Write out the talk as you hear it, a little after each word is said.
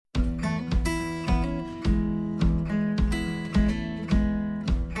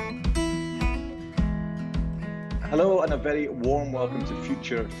Hello and a very warm welcome to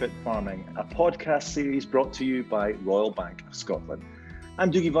Future Fit Farming, a podcast series brought to you by Royal Bank of Scotland.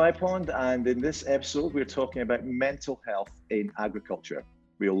 I'm Dougie Vipond, and in this episode we're talking about mental health in agriculture.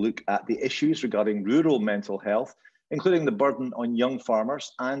 We'll look at the issues regarding rural mental health, including the burden on young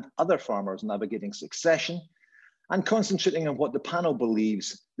farmers and other farmers navigating succession, and concentrating on what the panel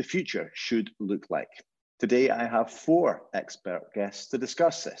believes the future should look like. Today I have four expert guests to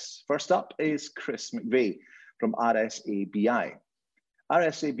discuss this. First up is Chris McVeigh from RSABI.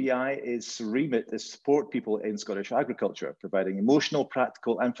 RSABI's remit is to support people in Scottish agriculture, providing emotional,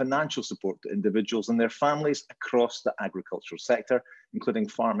 practical and financial support to individuals and their families across the agricultural sector, including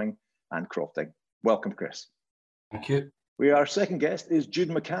farming and crofting. Welcome, Chris. Thank you. Our second guest is Jude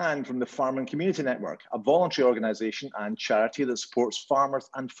McCann from the Farming Community Network, a voluntary organisation and charity that supports farmers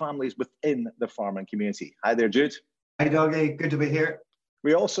and families within the farming community. Hi there, Jude. Hi, Dougie. Good to be here.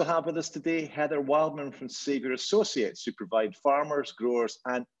 We also have with us today Heather Wildman from Saviour Associates, who provide farmers, growers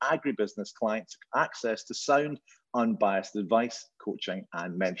and agribusiness clients access to sound, unbiased advice, coaching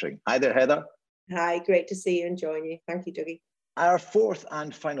and mentoring. Hi there, Heather. Hi, great to see you and join you. Thank you, Dougie. Our fourth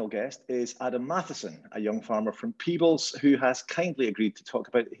and final guest is Adam Matheson, a young farmer from Peebles, who has kindly agreed to talk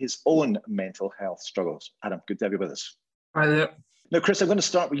about his own mental health struggles. Adam, good to have you with us. Hi there. Now, Chris, I'm going to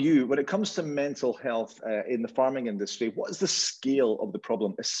start with you. When it comes to mental health in the farming industry, what is the scale of the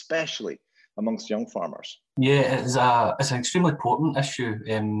problem, especially amongst young farmers? Yeah, it's an extremely important issue.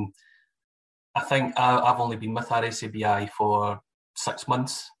 I think I've only been with RSABI for 6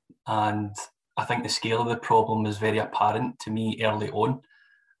 months, and I think the scale of the problem is very apparent to me early on.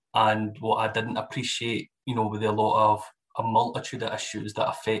 And what I didn't appreciate, with a multitude of issues that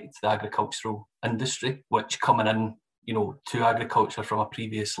affect the agricultural industry, which coming in, to agriculture from a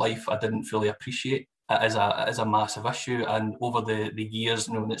previous life, I didn't fully appreciate. It is a massive issue, and over the years,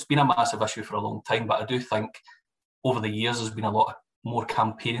 it's been a massive issue for a long time, but I do think over the years there's been a lot more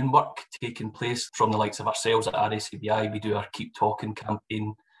campaigning work taking place from the likes of ourselves at RSABI. We do our Keep Talking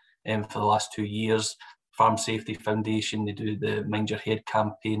campaign for the last 2 years. Farm Safety Foundation, they do the Mind Your Head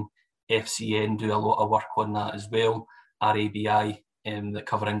campaign. FCN do a lot of work on that as well. RABI that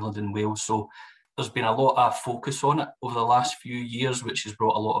cover England and Wales. So there's been a lot of focus on it over the last few years, which has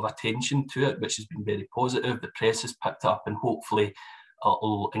brought a lot of attention to it, which has been very positive. The press has picked up, and hopefully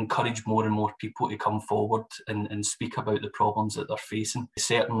it'll encourage more and more people to come forward and speak about the problems that they're facing.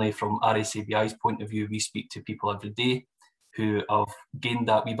 Certainly from RSABI's point of view, we speak to people every day who have gained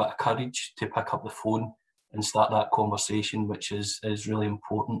that wee bit of courage to pick up the phone and start that conversation, which is really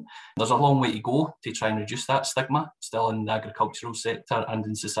important. There's a long way to go to try and reduce that stigma, still in the agricultural sector and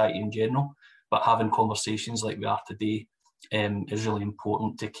in society in general. But having conversations like we are today is really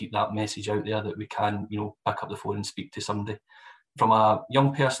important to keep that message out there that we can, pick up the phone and speak to somebody. From a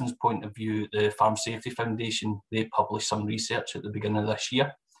young person's point of view, the Farm Safety Foundation, they published some research at the beginning of this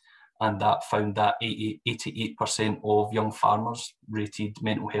year, and that found that 88% of young farmers rated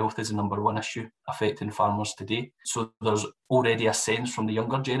mental health as the number one issue affecting farmers today. So there's already a sense from the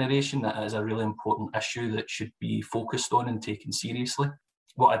younger generation that it is a really important issue that should be focused on and taken seriously.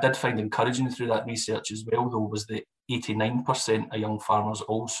 What I did find encouraging through that research as well, though, was that 89% of young farmers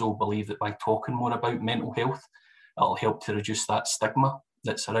also believe that by talking more about mental health, it'll help to reduce that stigma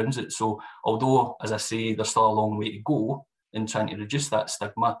that surrounds it. So although, as I say, there's still a long way to go in trying to reduce that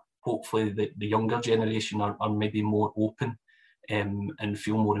stigma, hopefully the younger generation are maybe more open and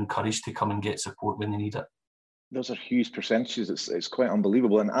feel more encouraged to come and get support when they need it. Those are huge percentages. It's quite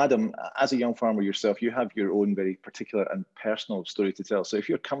unbelievable. And Adam, as a young farmer yourself, you have your own very particular and personal story to tell. So if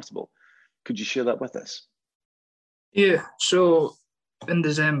you're comfortable, could you share that with us? Yeah, so in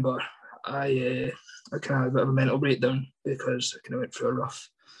December, I kind of had a bit of a mental breakdown because I kind of went through a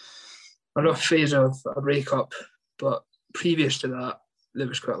rough phase of a breakup. But previous to that, there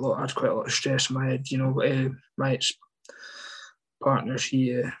was I had quite a lot of stress in my head. My ex-partner,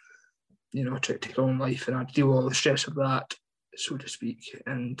 she tried to take her own life, and I had to deal with all the stress of that, so to speak.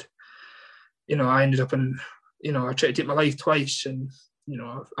 And, I ended up I tried to take my life twice, and,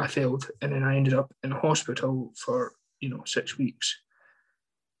 I failed. And then I ended up in a hospital for, 6 weeks.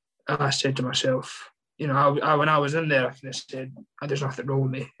 And I said to myself, when I was in there, I kind of said, there's nothing wrong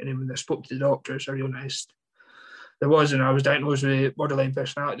with me. And then when I spoke to the doctors, I realised there was, and I was diagnosed with borderline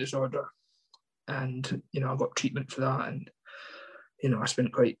personality disorder. And, I got treatment for that. And, I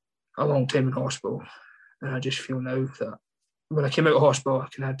spent quite a long time in hospital, and I just feel now that when I came out of hospital, I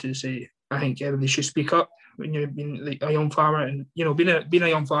kind of had to say, I think everybody should speak up when you're being like a young farmer. And being a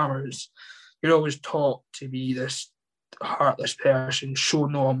young farmer is, you're always taught to be this heartless person, show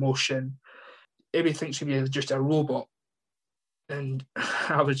no emotion. Everything should be just a robot. And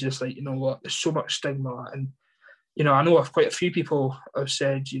I was just like, you know what, there's so much stigma, and I know of quite a few people have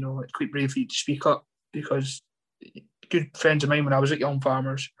said, it's quite brave for you to speak up, because good friends of mine when I was at Young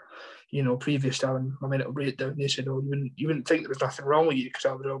Farmers, previous to having my mental breakdown, they said, oh, you wouldn't think there was nothing wrong with you, because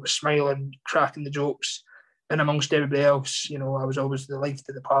I was always smiling, cracking the jokes, and amongst everybody else, I was always the life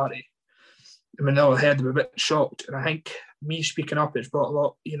of the party. And when they all heard, they were a bit shocked. And I think me speaking up, it's brought a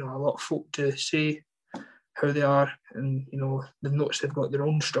lot of folk to say how they are, and, they've noticed they've got their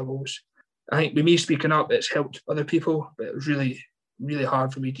own struggles. I think with me speaking up, it's helped other people, but it was really, really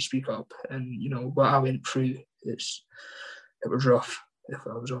hard for me to speak up. And, what I went through, it was rough, if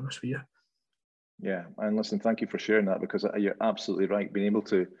I was honest with you. Yeah, and listen, thank you for sharing that, because you're absolutely right. Being able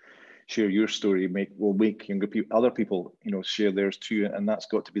to share your story will make younger people, other people, share theirs too, and that's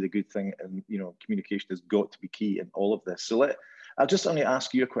got to be the good thing. And communication has got to be key in all of this. So I'll just only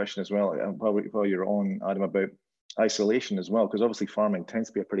ask you a question as well, while you're on, Adam, about isolation as well, because obviously farming tends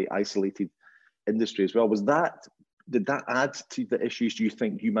to be a pretty isolated industry as well. Did that add to the issues you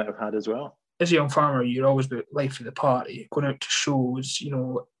think you might have had as well? As a young farmer, you're always the life of the party, going out to shows,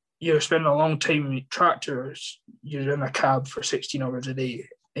 you're spending a long time with tractors, you're in a cab for 16 hours a day,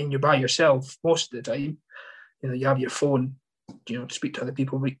 and you're by yourself most of the time. You have your phone, to speak to other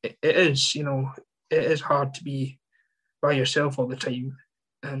people. It is hard to be by yourself all the time.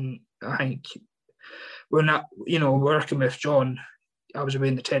 And I think when working with John, I was away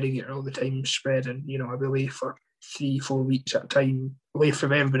in the Terrygator all the time, spreading, I'd be away for 3-4 weeks at a time, away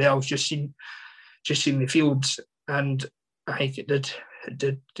from everybody else, just seeing the fields. And I think it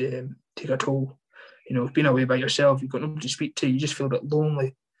did take a toll. Being away by yourself, you've got nobody to speak to, you just feel a bit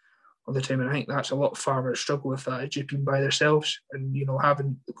lonely all the time. And I think that's a lot of farmers struggle with that, just being by themselves. And,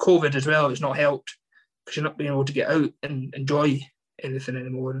 having COVID as well has not helped, because you're not being able to get out and enjoy anything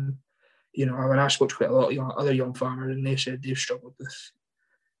anymore. And, when I spoke to quite a lot of other young farmers, and they said they've struggled with,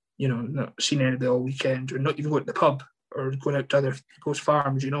 not seeing anybody all weekend, or not even going to the pub or going out to other people's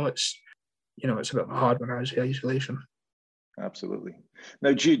farms. It's a bit hard when I was in isolation. Absolutely.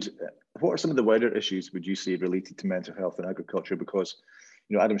 Now, Jude, what are some of the wider issues would you say related to mental health in agriculture? Because,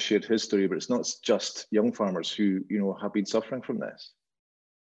 Adam shared his story, but it's not just young farmers who, have been suffering from this.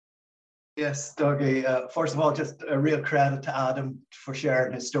 Yes, Dougie. First of all, just a real credit to Adam for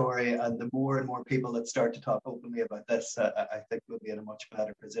sharing his story. And the more and more people that start to talk openly about this, I think we'll be in a much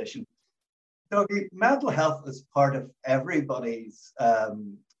better position. Dougie, mental health is part of everybody's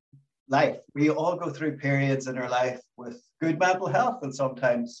life. We all go through periods in our life with good mental health and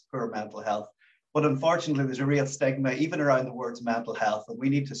sometimes poor mental health. But unfortunately, there's a real stigma even around the words mental health, and we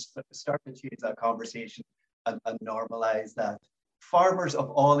need to start to change that conversation and normalize that. Farmers of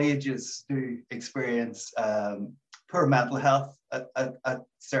all ages do experience poor mental health at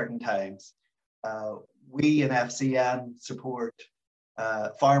certain times. We in FCN support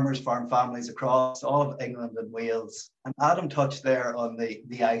farm families across all of England and Wales. And Adam touched there on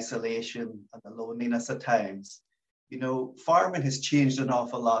the isolation and the loneliness at times. Farming has changed an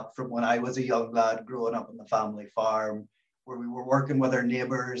awful lot from when I was a young lad growing up on the family farm, where we were working with our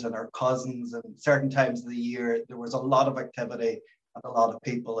neighbours and our cousins, and certain times of the year there was a lot of activity and a lot of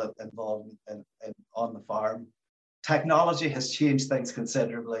people involved on the farm. Technology has changed things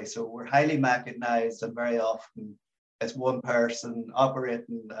considerably, so we're highly mechanized, and very often it's one person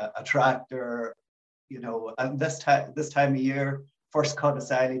operating a tractor, and this time of year, first cut of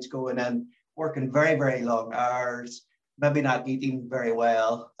silage going in, working very, very long hours, maybe not eating very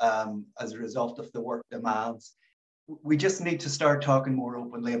well as a result of the work demands. We just need to start talking more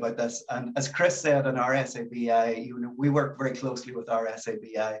openly about this. And as Chris said in our SABI, we work very closely with our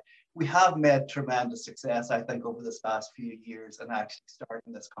SABI. We have made tremendous success, I think, over this past few years in actually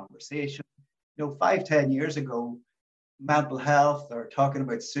starting this conversation. 5-10 years ago, mental health or talking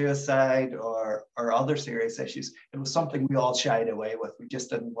about suicide or other serious issues, it was something we all shied away with. We just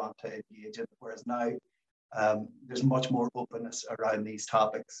didn't want to engage in it. Whereas now there's much more openness around these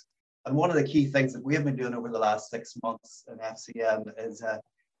topics. And one of the key things that we have been doing over the last 6 months in FCN is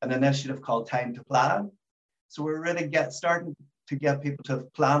an initiative called Time to Plan. So we're really starting to get people to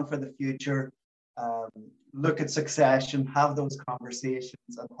plan for the future, look at succession, have those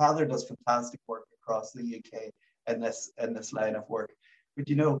conversations. And Heather does fantastic work across the UK in this line of work. But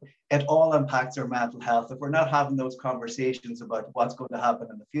it all impacts our mental health. If we're not having those conversations about what's going to happen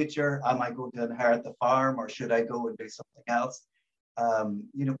in the future, am I going to inherit the farm or should I go and do something else?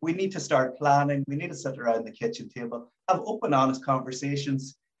 We need to start planning. We need to sit around the kitchen table, have open, honest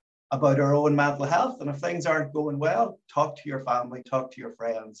conversations about our own mental health. And if things aren't going well, talk to your family, talk to your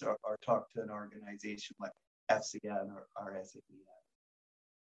friends, or talk to an organization like FCN or SABI.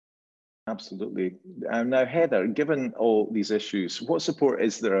 Absolutely. Now, Heather, given all these issues, what support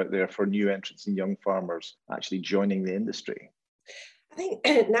is there out there for new entrants and young farmers actually joining the industry? I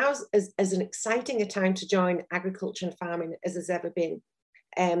think now is as an exciting a time to join agriculture and farming as there's ever been.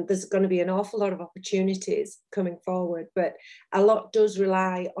 There's going to be an awful lot of opportunities coming forward, but a lot does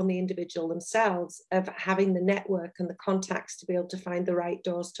rely on the individual themselves of having the network and the contacts to be able to find the right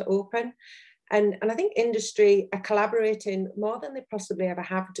doors to open. And I think industry are collaborating more than they possibly ever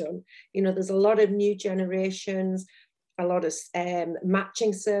have done. You know, there's a lot of new generations, a lot of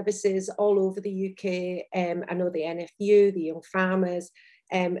matching services all over the UK. I know the NFU, the Young Farmers,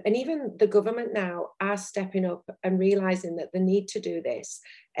 and even the government now are stepping up and realising that they need to do this.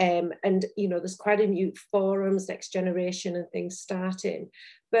 And, you know, there's quite a new forums, Next Generation and things starting.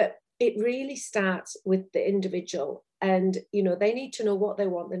 But it really starts with the individual. And, you know, they need to know what they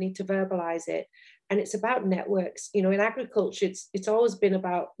want. They need to verbalise it. And it's about networks. You know, in agriculture, it's always been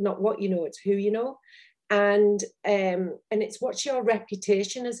about not what you know, it's who you know. And it's what's your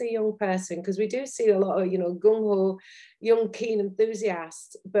reputation as a young person, because we do see a lot of, you know, gung-ho, young, keen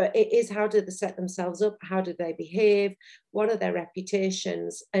enthusiasts, but it is how do they set themselves up? How do they behave? What are their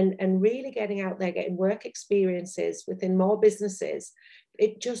reputations? And really getting out there, getting work experiences within more businesses,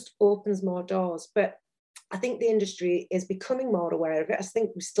 it just opens more doors. But I think the industry is becoming more aware of it. I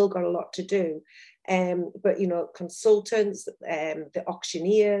think we've still got a lot to do. But, you know, consultants, the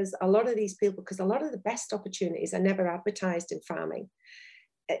auctioneers, a lot of these people, because a lot of the best opportunities are never advertised in farming,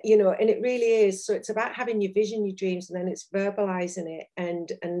 you know, and it really is. So it's about having your vision, your dreams, and then it's verbalizing it.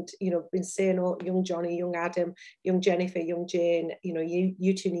 And you know, been saying, oh, young Johnny, young Adam, young Jennifer, young Jane, you know,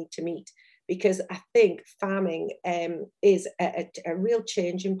 you two need to meet. Because I think farming is a real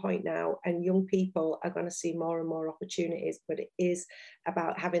changing point now, and young people are going to see more and more opportunities, but it is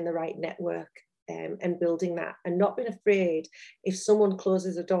about having the right network and building that, and not being afraid if someone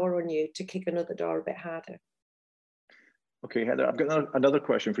closes a door on you to kick another door a bit harder. Okay, Heather, I've got another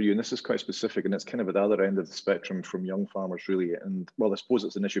question for you, and this is quite specific, and it's kind of at the other end of the spectrum from young farmers, really. And well, I suppose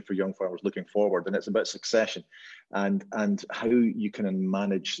it's an issue for young farmers looking forward, and it's about succession and how you can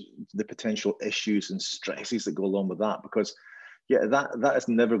manage the potential issues and stresses that go along with that. Because, yeah, that is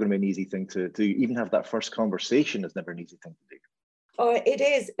never going to be an easy thing to even have that first conversation is never an easy thing to do. Oh, it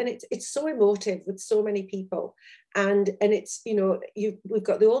is, and it's so emotive with so many people, and it's, you know, we've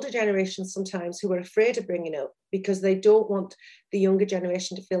got the older generation sometimes who are afraid of bringing it up because they don't want the younger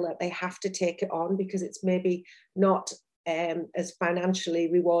generation to feel that they have to take it on because it's maybe not as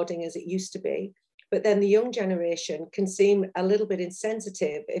financially rewarding as it used to be. But then the young generation can seem a little bit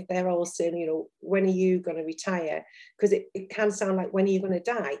insensitive if they're all saying, you know, when are you going to retire? Because it can sound like, when are you going to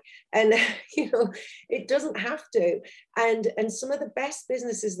die? And, you know, it doesn't have to. And some of the best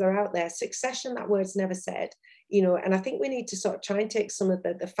businesses that are out there, succession, that word's never said, you know, and I think we need to sort of try and take some of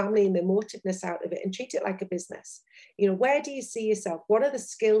the family and the emotiveness out of it and treat it like a business. You know, where do you see yourself? What are the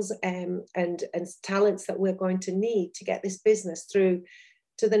skills and talents that we're going to need to get this business through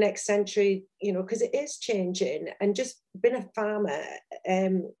to the next century, you know, because it is changing. And just being a farmer,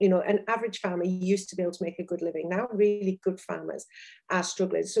 you know, an average farmer used to be able to make a good living. Now really good farmers are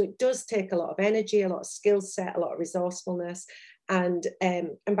struggling. So it does take a lot of energy, a lot of skill set, a lot of resourcefulness. And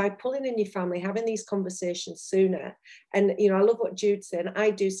by pulling in your family, having these conversations sooner. And, you know, I love what Jude said, and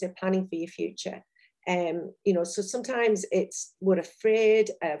I do say planning for your future. You know, so sometimes we're afraid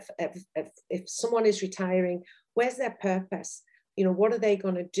of if someone is retiring, where's their purpose? You know, what are they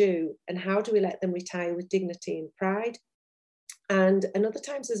going to do? And how do we let them retire with dignity and pride? And other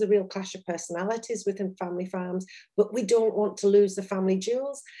times there's a real clash of personalities within family farms, but we don't want to lose the family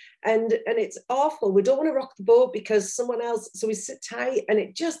jewels. And it's awful. We don't want to rock the boat because someone else, so we sit tight and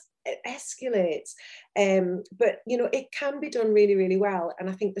it escalates. But, you know, it can be done really, really well. And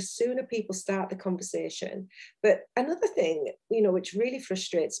I think the sooner people start the conversation. But another thing, you know, which really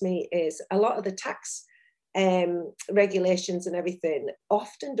frustrates me is a lot of the tax regulations and everything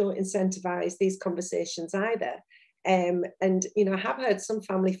often don't incentivize these conversations either. And, you know, I have heard some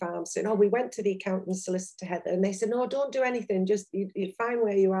family farms saying, oh, we went to the accountant solicitor, Heather, and they said, no, don't do anything, just you're fine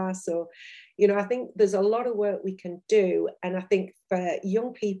where you are. So, you know, I think there's a lot of work we can do. And I think for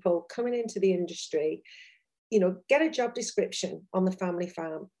young people coming into the industry, you know, get a job description on the family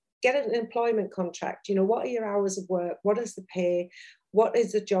farm, get an employment contract, you know, what are your hours of work, what is the pay, what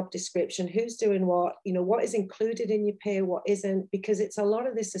is the job description, who's doing what, you know, what is included in your pay, what isn't, because it's a lot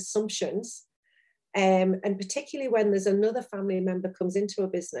of this assumptions. And particularly when there's another family member comes into a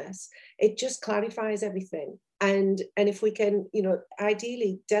business, it just clarifies everything. And if we can, you know,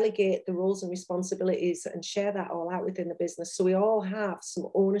 ideally delegate the roles and responsibilities and share that all out within the business, so we all have some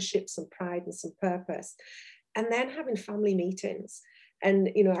ownership, some pride and some purpose. And then having family meetings. And,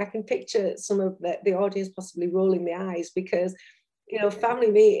 you know, I can picture some of the audience possibly rolling their eyes because, you know, family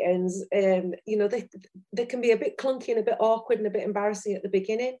meetings, you know, they can be a bit clunky and a bit awkward and a bit embarrassing at the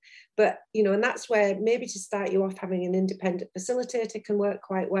beginning. But, you know, and that's where maybe to start you off having an independent facilitator can work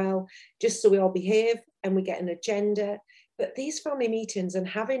quite well, just so we all behave and we get an agenda. But these family meetings and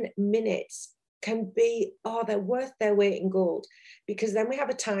having minutes can be, they're worth their weight in gold, because then we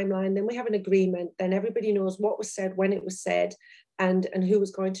have a timeline, then we have an agreement, then everybody knows what was said, when it was said, and who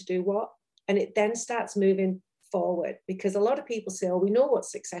was going to do what. And it then starts moving forward, because a lot of people say, we know what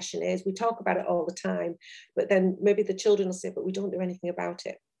succession is, we talk about it all the time, but then maybe the children will say, but we don't do anything about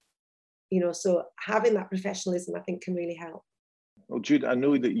it. You know, so having that professionalism, I think, can really help. Well, Jude, I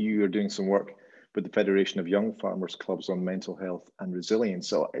know that you are doing some work with the Federation of Young Farmers Clubs on mental health and resilience.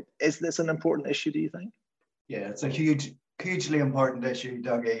 So is this an important issue, do you think? Yeah, it's a hugely important issue,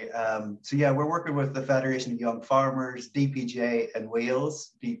 Dougie. So yeah, we're working with the Federation of Young Farmers, DPJ in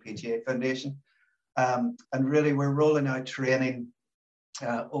Wales, DPJ Foundation. And really we're rolling out training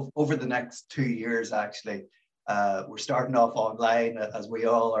over the next 2 years, actually. We're starting off online, as we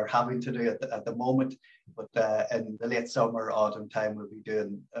all are having to do at the moment, but in the late summer, autumn time, we'll be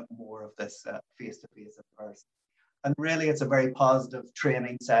doing more of this face-to-face in person. And really, it's a very positive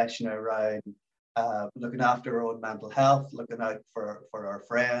training session around looking after our own mental health, looking out for our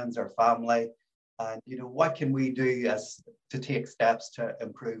friends, our family, and, you know, what can we do to take steps to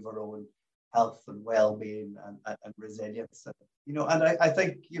improve our own health and well-being and resilience. And, you know, and I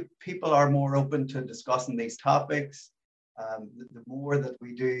think people are more open to discussing these topics. The more that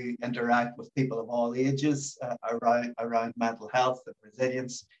we do interact with people of all ages around mental health and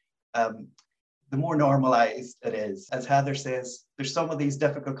resilience, the more normalized it is. As Heather says, there's some of these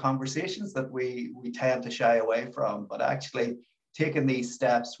difficult conversations that we tend to shy away from, but actually taking these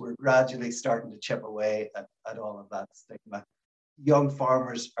steps, we're gradually starting to chip away at all of that stigma. Young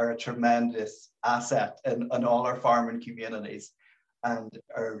farmers are a tremendous asset in all our farming communities and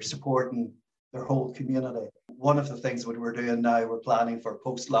are supporting their whole community. One of the things that we're doing now, we're planning for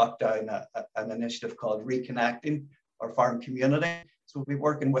post-lockdown an initiative called Reconnecting Our Farm Community. So we'll be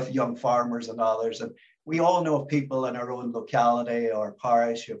working with young farmers and others. And we all know of people in our own locality or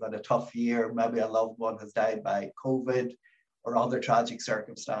parish who've had a tough year. Maybe a loved one has died by COVID or other tragic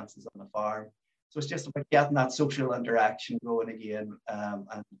circumstances on the farm. So it's just about getting that social interaction going again,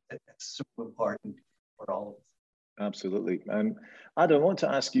 and it's so important for all of us. Absolutely. Adam, I want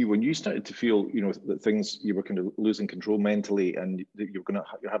to ask you, when you started to feel, you know, that things, you were kind of losing control mentally and that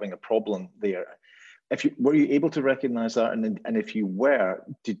you're having a problem there, were you able to recognize that? And if you were,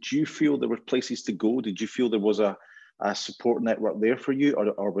 did you feel there were places to go? Did you feel there was a support network there for you,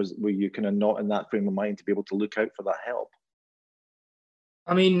 or were you kind of not in that frame of mind to be able to look out for that help?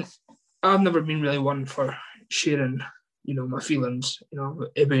 I mean, I've never been really one for sharing, you know, my feelings. You know,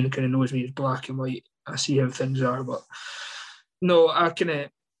 everyone kind of knows me as black and white. I see how things are, but no,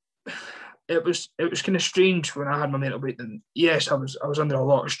 it was kind of strange when I had my mental breakdown. Yes, I was under a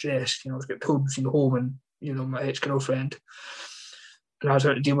lot of stress. You know, I was getting pulled between home and, you know, my ex-girlfriend, and I was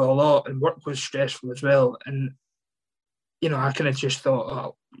having to deal with a lot, and work was stressful as well. And, you know, I kind of just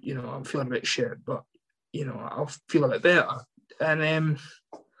thought, you know, I'm feeling a bit shit, but, you know, I'll feel a bit better. And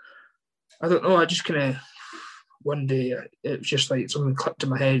I don't know, I just kind of, one day, it was just like something clicked in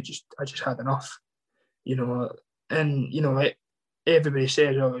my head, I just had enough, you know. And, you know, everybody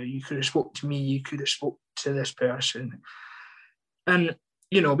says, you could have spoke to me, you could have spoke to this person. And,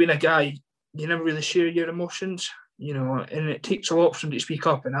 you know, being a guy, you never really share your emotions, you know, and it takes a lot for them to speak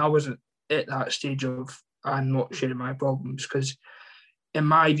up. And I wasn't at that stage of, I'm not sharing my problems, because in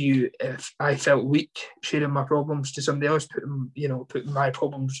my view, if I felt weak sharing my problems to somebody else, putting my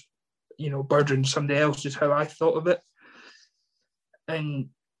problems, you know, burden somebody else is how I thought of it. And,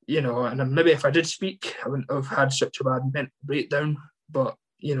 you know, and maybe if I did speak, I wouldn't have had such a bad mental breakdown, but,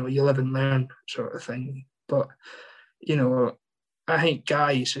 you know, you live and learn sort of thing. But, you know, I think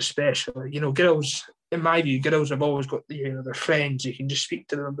guys especially, you know, girls, in my view, girls have always got, you know, their friends, you can just speak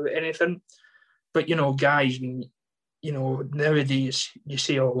to them about anything. But, you know, guys, I mean, you know, nowadays you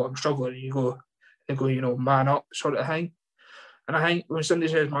say, well, I'm struggling, you go, you know, man up sort of thing. And I think when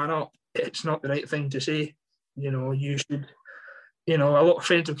somebody says man up, it's not the right thing to say. You know, you should, you know, a lot of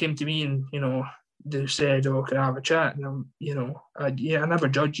friends have came to me and, you know, they said, can I have a chat? And you know, I never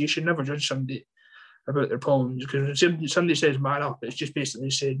judge. You should never judge somebody about their problems, because when somebody says man up, it's just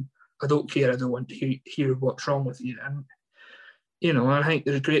basically saying, I don't care, I don't want to hear what's wrong with you. And, you know, I think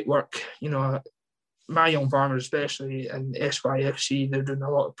there's great work, you know, my young farmers, especially in SYFC, they're doing a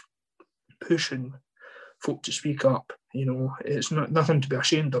lot of pushing folk to speak up. You know, it's nothing to be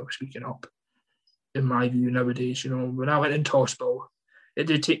ashamed of speaking up, in my view, nowadays. You know, when I went into hospital, it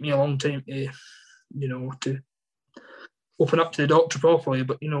did take me a long time to, to open up to the doctor properly.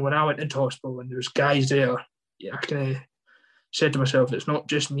 But, when I went into hospital and there was guys there, I kind of said to myself, it's not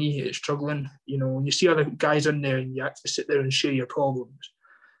just me, it's struggling. When you see other guys in there and you actually sit there and share your problems,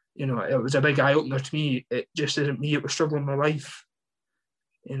 it was a big eye-opener to me. It just isn't me, it was struggling in my life.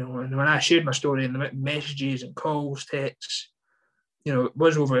 And when I shared my story and the messages and calls, texts, it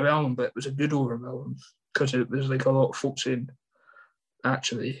was overwhelming, but it was a good overwhelming, because it was like a lot of folks saying,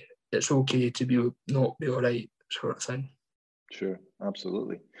 actually, it's okay to not be all right, sort of thing. Sure,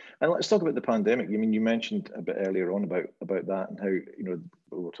 absolutely. And let's talk about the pandemic. I mean, you mentioned a bit earlier on about that and how, we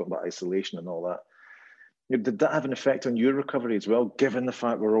were talking about isolation and all that. Did that have an effect on your recovery as well, given the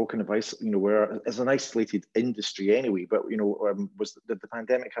fact we're all kind of we're as an isolated industry anyway, but, did the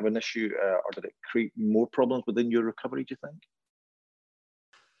pandemic have an issue or did it create more problems within your recovery, do you think?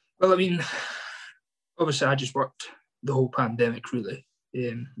 Well, I mean, obviously I just worked the whole pandemic, really.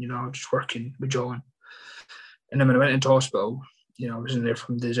 I was just working with John. And then when I went into hospital, I was in there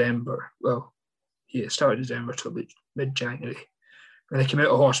from December. Well, it started December till mid-January. When I came out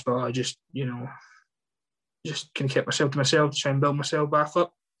of hospital, I just kind of kept myself to myself to try and build myself back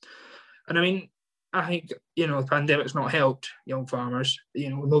up. And I mean, I think, the pandemic's not helped young farmers.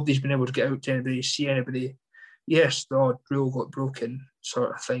 Nobody's been able to get out to anybody, see anybody. Yes, the odd rule got broken,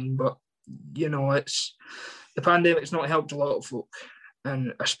 sort of thing, but, the pandemic's not helped a lot of folk.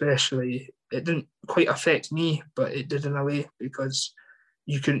 And especially, it didn't quite affect me, but it did in a way, because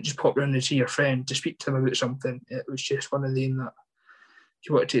you couldn't just pop round and see your friend to speak to them about something. It was just one of them that, if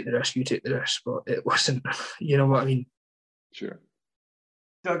you want to take the risk, you take the risk, but it wasn't, you know what I mean? Sure.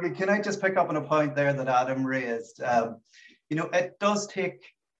 Dougie, can I just pick up on a point there that Adam raised? It does take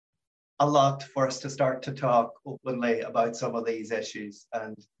a lot for us to start to talk openly about some of these issues.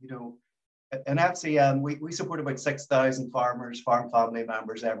 And, in FCM, we support about 6,000 farmers, farm family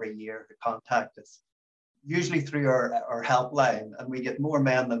members every year who contact us, usually through our helpline. And we get more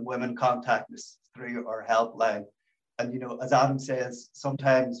men than women contact us through our helpline. And, as Adam says,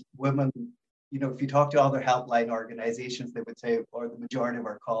 sometimes women, if you talk to other helpline organizations, they would say, or the majority of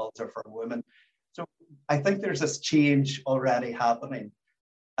our calls are from women. So I think there's this change already happening.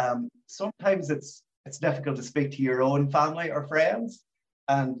 Sometimes it's difficult to speak to your own family or friends.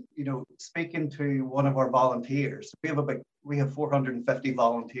 And, speaking to one of our volunteers, we have 450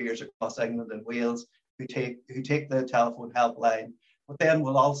 volunteers across England and Wales who take the telephone helpline, but then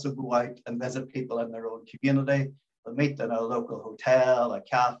we'll also go out and visit people in their own community. They'll meet in a local hotel, a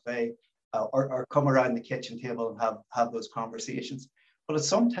cafe, or come around the kitchen table and have those conversations. But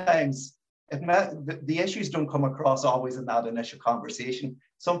sometimes the issues don't come across always in that initial conversation.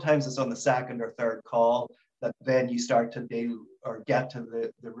 Sometimes it's on the second or third call that then you start to deal or get to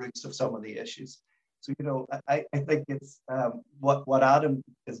the roots of some of the issues. So, I think it's what Adam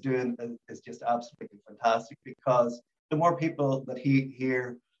is doing is just absolutely fantastic, because the more people that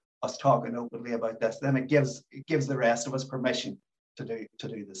hear us talking openly about this, then it gives the rest of us permission to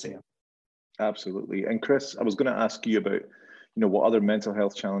do the same. Absolutely. And Chris, I was going to ask you about, what other mental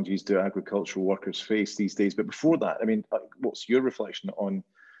health challenges do agricultural workers face these days? But before that, I mean, what's your reflection on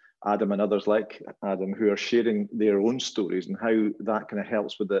Adam and others like Adam who are sharing their own stories and how that kind of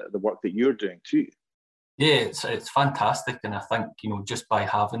helps with the work that you're doing too? Yeah, it's fantastic. And I think, just by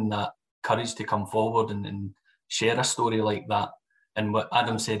having that courage to come forward and share a story like that, and what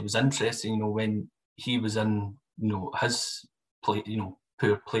Adam said was interesting, when he was in, his place,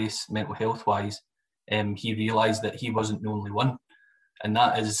 poor place mental health wise, he realised that he wasn't the only one. And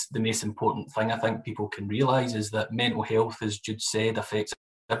that is the most important thing I think people can realise, is that mental health, as Jude said, affects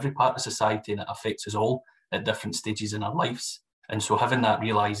every part of society, and it affects us all at different stages in our lives. And so having that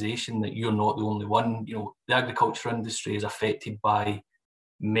realisation that you're not the only one, the agriculture industry is affected by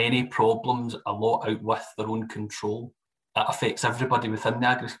many problems, a lot out with their own control. That affects everybody within the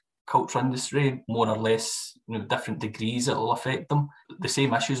agriculture industry, more or less, different degrees it will affect them. The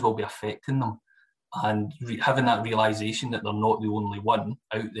same issues will be affecting them. And having that realisation that they're not the only one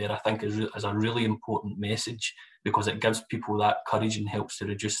out there, I think is a really important message, because it gives people that courage and helps to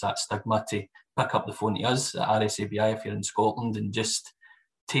reduce that stigma to pick up the phone to us at RSABI if you're in Scotland and just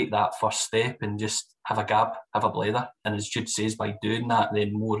take that first step and just have a gab, have a blether. And as Jude says, by doing that,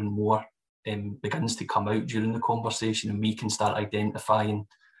 then more and more begins to come out during the conversation, and we can start identifying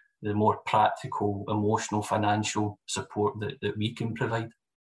the more practical, emotional, financial support that we can provide.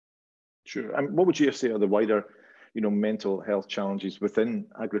 Sure. And what would you say are the wider, mental health challenges within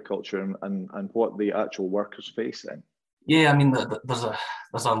agriculture and what the actual workers face then? Yeah, I mean, there's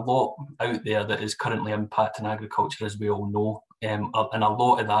a lot out there that is currently impacting agriculture, as we all know, and a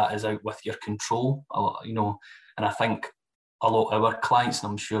lot of that is out with your control, and I think a lot of our clients,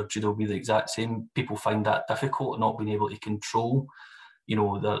 and I'm sure Jude will be the exact same, people find that difficult, not being able to control, you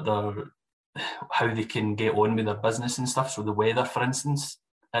know, their how they can get on with their business and stuff. So the weather, for instance,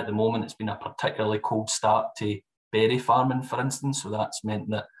 at the moment, it's been a particularly cold start to berry farming, for instance. So that's meant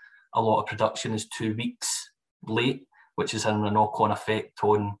that a lot of production is 2 weeks late, which is having a knock-on effect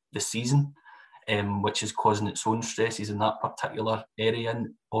on the season, which is causing its own stresses in that particular area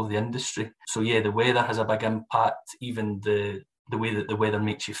of the industry. So yeah, the weather has a big impact, even the way that the weather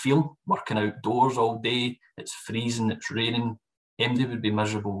makes you feel, working outdoors all day, it's freezing, it's raining, MD would be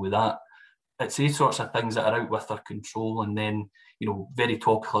miserable with that. It's these sorts of things that are out with our control. And then, you know, very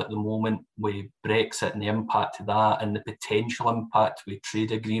topical at the moment with Brexit and the impact of that and the potential impact with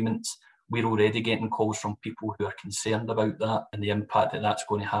trade agreements. We're already getting calls from people who are concerned about that and the impact that that's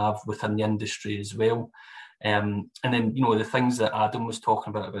going to have within the industry as well. And then, you know, the things that Adam was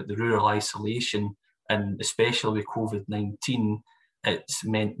talking about the rural isolation, and especially with COVID-19, it's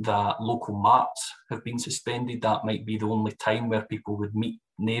meant that local marts have been suspended. That might be the only time where people would meet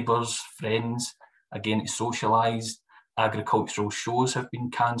neighbours, friends, again, to socialise. Agricultural shows have been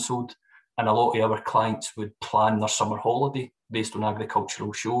cancelled, and a lot of our clients would plan their summer holiday based on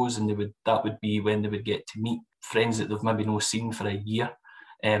agricultural shows, and that would be when they would get to meet friends that they've maybe not seen for a year,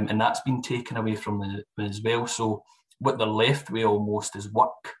 and that's been taken away from them as well. So what they're left with almost is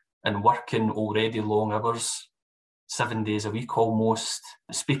work, and working already long hours, 7 days a week almost,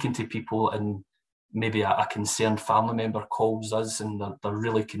 speaking to people, and maybe a concerned family member calls us and they're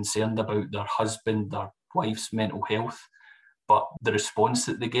really concerned about their husband, their wife's mental health. But the response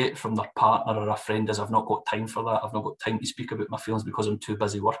that they get from their partner or a friend is, I've not got time for that. I've not got time to speak about my feelings because I'm too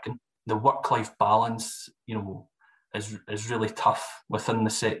busy working. The work-life balance, you know, is really tough within the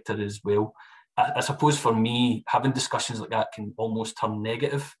sector as well. I suppose for me, having discussions like that can almost turn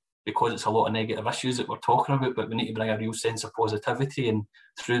negative because it's a lot of negative issues that we're talking about, but we need to bring a real sense of positivity. And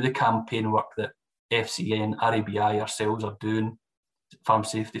through the campaign work that FCN, RABI, ourselves are doing, Farm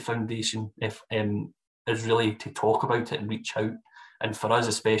Safety Foundation, is really to talk about it and reach out. And for us,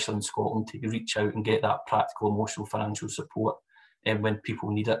 especially in Scotland, to reach out and get that practical, emotional, financial support when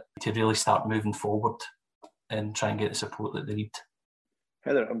people need it, to really start moving forward and try and get the support that they need.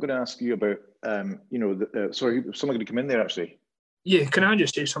 Heather, I'm going to ask you about, sorry, someone going to come in there actually. Yeah, can I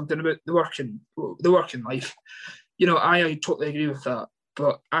just say something about the working life? You know, I totally agree with that,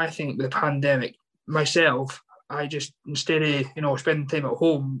 but I think with the pandemic, myself, I just, instead of, you know, spending time at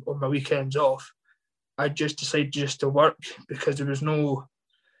home on my weekends off, I just decided just to work because there was no,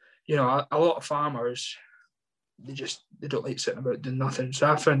 you know, a lot of farmers, they don't like sitting about doing nothing.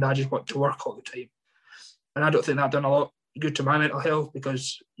 So I found I just want to work all the time. And I don't think that done a lot good to my mental health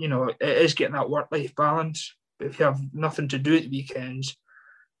because, you know, it is getting that work-life balance. But if you have nothing to do at the weekends,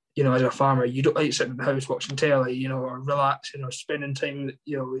 you know, as a farmer, you don't like sitting in the house watching telly, you know, or relaxing or spending time,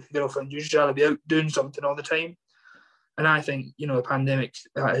 you know, with your girlfriend. You just rather be out doing something all the time. And I think, you know, the pandemic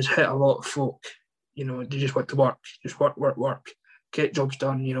that has hit a lot of folk. You know, they just want to work, just work, get jobs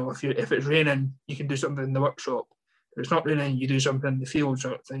done. You know, if it's raining, you can do something in the workshop. If it's not raining, you do something in the field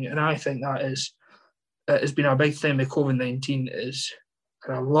sort of thing. And I think that has been a big thing with COVID-19 is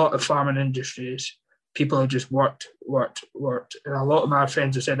in a lot of farming industries, people have just worked. And a lot of my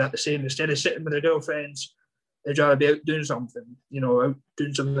friends have said that the same. Instead of sitting with their girlfriends, they'd rather be out doing something, you know, out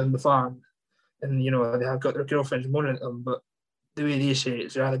doing something on the farm. And, you know, they have got their girlfriends moaning at them, but the way they say it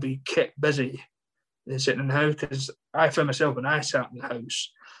is rather be kept busy than sitting in the house. Because I found myself when I sat in the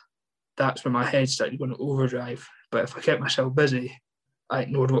house, that's when my head started going to overdrive. But if I kept myself busy, I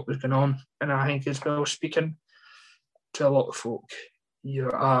ignored what was going on. And I think as well, speaking to a lot of folk, you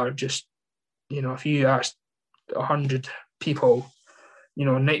are just, you know, if you ask 100 people, you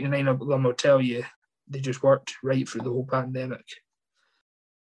know, 99 of them will tell you they just worked right through the whole pandemic.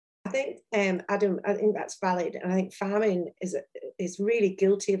 I think, Adam, I think that's valid. And I think farming is really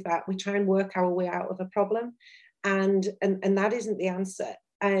guilty of that. We try and work our way out of a problem and that isn't the answer.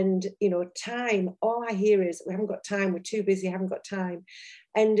 And, you know, time, all I hear is we haven't got time, we're too busy, haven't got time.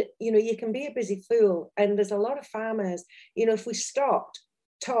 And, you know, you can be a busy fool. And there's a lot of farmers, you know, if we stopped,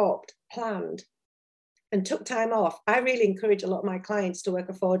 talked, planned, and took time off. I really encourage a lot of my clients to work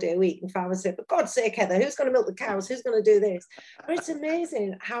a 4-day week, and farmers say, for God's sake, Heather, who's going to milk the cows? Who's going to do this? But it's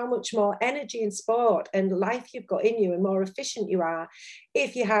amazing how much more energy and sport and life you've got in you and more efficient you are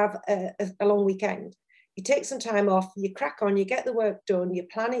if you have a long weekend. You take some time off, you crack on, you get the work done, you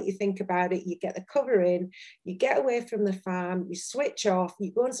plan it, you think about it, you get the cover in, you get away from the farm, you switch off,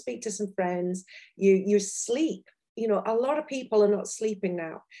 you go and speak to some friends, you sleep. You know, a lot of people are not sleeping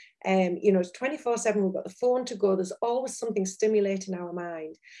now. You know, it's 24/7, we've got the phone to go, there's always something stimulating our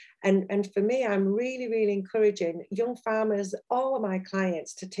mind. And for me, I'm really, really encouraging young farmers, all of my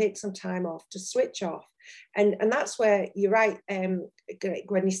clients, to take some time off, to switch off. And that's where you're right,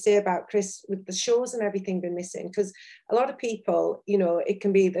 when you say about Chris, with the shows and everything been missing, because a lot of people, you know, it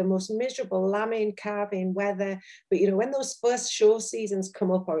can be the most miserable lambing, calving weather, but you know, when those first show seasons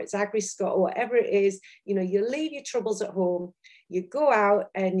come up, or it's Agri-Scot or whatever it is, you know, you leave your troubles at home, you go out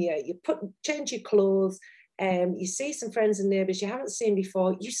and you change your clothes, you see some friends and neighbours you haven't seen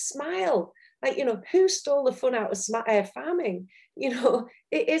before, you smile. Like, you know, who stole the fun out of farming? You know,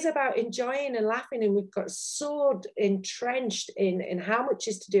 it is about enjoying and laughing, and we've got so entrenched in how much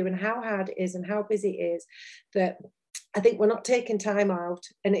is to do and how hard it is and how busy it is, that I think we're not taking time out.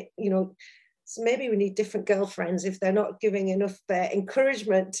 And it, you know, so maybe we need different girlfriends if they're not giving enough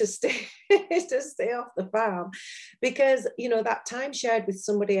encouragement to stay to stay off the farm, because you know, that time shared with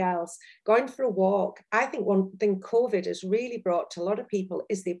somebody else, going for a walk. I think one thing COVID has really brought to a lot of people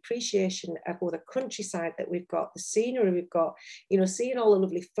is the appreciation of all the countryside that we've got, the scenery we've got. You know, seeing all the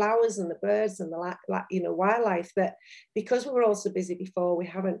lovely flowers and the birds and the you know, wildlife, that because we were all so busy before, we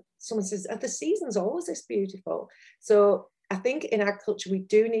haven't. Someone says, "Oh, the season's always this beautiful." So I think in agriculture, we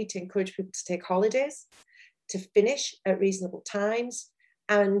do need to encourage people to take holidays, to finish at reasonable times.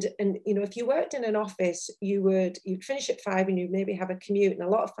 And you know, if you worked in an office, you'd finish at 5 and you'd maybe have a commute. And a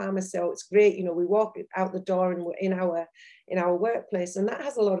lot of farmers say, "Oh, it's great, you know, we walk out the door and we're in our workplace." And that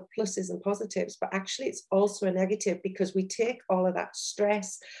has a lot of pluses and positives, but actually it's also a negative, because we take all of that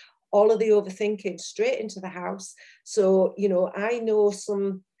stress, all of the overthinking straight into the house. So, you know, I know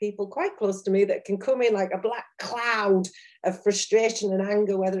some people quite close to me that can come in like a black cloud of frustration and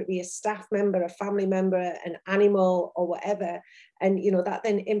anger, whether it be a staff member, a family member, an animal, or whatever. And, you know, that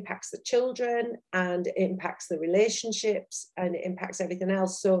then impacts the children and it impacts the relationships and it impacts everything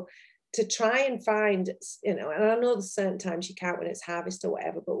else. So to try and find, you know, and I know there's certain times you can't when it's harvest or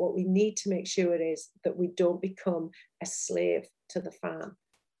whatever, but what we need to make sure is that we don't become a slave to the farm,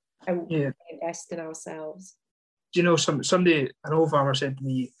 and invest in ourselves. Do you know, somebody, an old farmer said to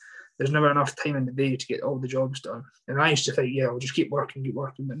me, "There's never enough time in the day to get all the jobs done." And I used to think, yeah, I'll just keep working.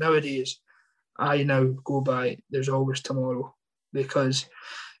 But nowadays, I now go by, there's always tomorrow. Because,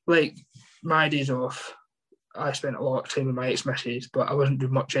 like, my days off, I spent a lot of time with my ex-missus, but I wasn't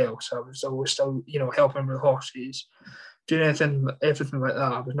doing much else. I was always still, you know, helping with the horses, doing everything like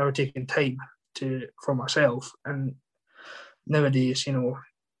that. I was never taking time for myself. And nowadays, you know,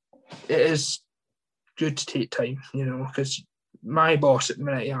 it is good to take time, you know, because my boss at the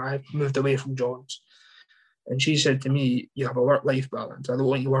minute, you know, I moved away from John's, and she said to me, "You have a work-life balance. I don't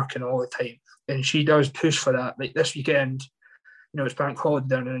want you working all the time." And she does push for that. Like this weekend, you know, it's bank holiday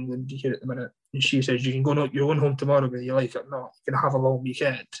down in England here at the minute, and she says, "You can go, you're going home tomorrow whether you like it or not. You can have a long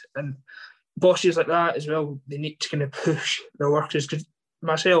weekend." And bosses like that as well, they need to kind of push their workers, because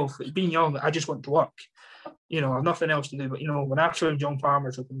myself, being young, I just want to work. You know, I have nothing else to do. But, you know, when actually Young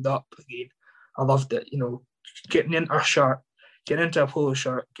Farmers opened up again, I loved it. You know, getting into a shirt, getting into a polo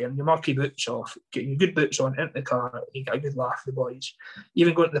shirt, getting your murky boots off, getting your good boots on, into the car, you get a good laugh with the boys.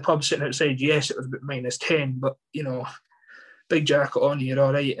 Even going to the pub, sitting outside, yes, it was about -10, but, you know, big jacket on, you're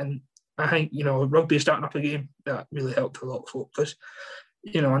all right. And I think, you know, rugby starting up again, that really helped a lot of folk, because,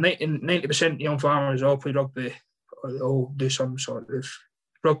 you know, 90% of young farmers all play rugby, or they all do some sort of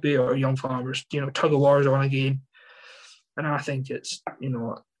rugby or young farmers. You know, tug of war's on again. And I think it's, you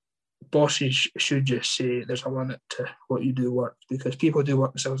know, bosses should just say there's a limit to what you do work, because people do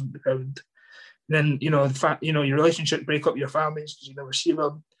work themselves on the ground. And then, you know, the fact, you know, your relationship break up your families because you never see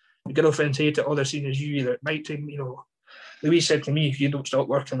them. Your girlfriends hate it, all they're seeing is you either at night time. You know, Louise said to me, "If you don't stop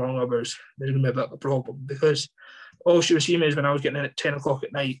working long hours, there's going to be a bit of a problem," because all she was seeing me is when I was getting in at 10 o'clock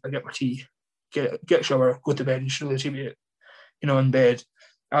at night, I get my tea, get a shower, go to bed, and she'll see me, you know, in bed.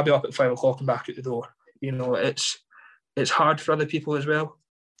 I'll be up at 5 o'clock and back at the door. You know, it's hard for other people as well.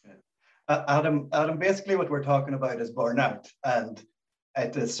 Adam, basically what we're talking about is burnout, and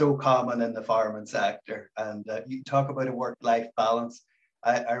it is so common in the farming sector. And you talk about a work-life balance.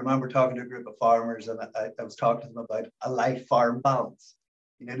 I remember talking to a group of farmers, and I was talking to them about a life-farm balance.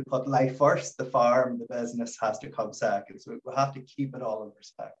 You need to put life first, the farm, the business has to come second. So we have to keep it all in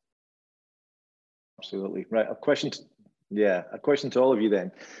perspective. Absolutely. Right, a question to all of you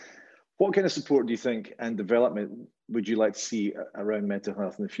then. What kind of support do you think and development would you like to see around mental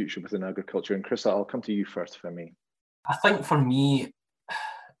health in the future within agriculture? And Chris, I'll come to you first if I may. I think for me,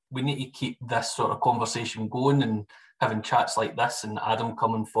 we need to keep this sort of conversation going, and having chats like this and Adam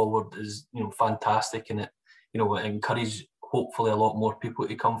coming forward is, you know, fantastic, and it, you know, it encourages hopefully a lot more people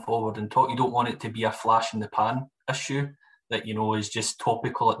to come forward and talk. You don't want it to be a flash in the pan issue. that, you know, is just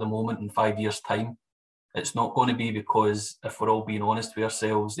topical at the moment in 5 years' time. It's not going to be, because if we're all being honest with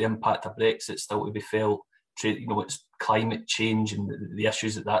ourselves, the impact of Brexit's still to be felt. You know, it's climate change and the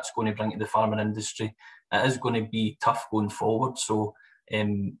issues that that's going to bring to the farming industry. It is going to be tough going forward. So,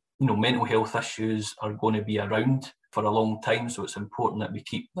 you know, mental health issues are going to be around for a long time. So it's important that we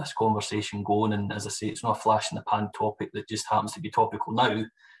keep this conversation going. And as I say, it's not a flash in the pan topic that just happens to be topical now.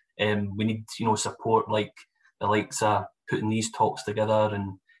 We need, you know, support like the likes of putting these talks together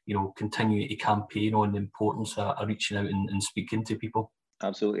and, you know, continue to campaign on the importance of reaching out and speaking to people.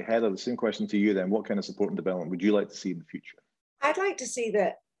 Absolutely. Heather, the same question to you then. What kind of support and development would you like to see in the future? I'd like to see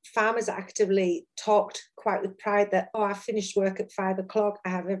that farmers actively talked quite with pride that, oh, I finished work at 5 o'clock, I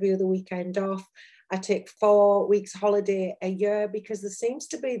have every other weekend off, I take 4 weeks holiday a year, because there seems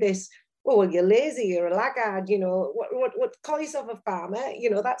to be this, oh, well, you're lazy, you're a laggard, you know, what call yourself a farmer, you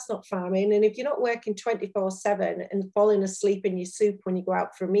know, that's not farming. And if you're not working 24/7 and falling asleep in your soup when you go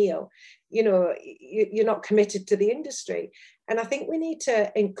out for a meal, you know, you're not committed to the industry. And I think we need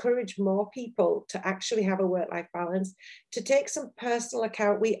to encourage more people to actually have a work-life balance, to take some personal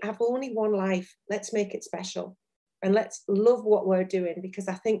account. We have only one life, let's make it special. And let's love what we're doing, because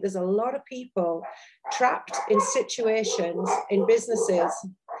I think there's a lot of people trapped in situations, in businesses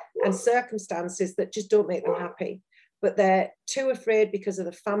and circumstances that just don't make them happy. But they're too afraid, because of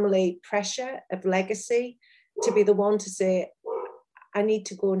the family pressure of legacy, to be the one to say, I need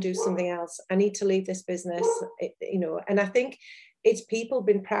to go and do something else. I need to leave this business, you know. And I think it's people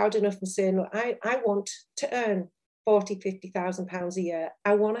being proud enough and saying, look, I want to earn 40, 50,000 pounds a year.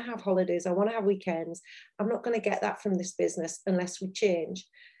 I want to have holidays. I want to have weekends. I'm not going to get that from this business unless we change.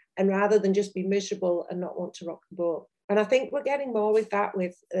 And rather than just be miserable and not want to rock the boat. And I think we're getting more with that,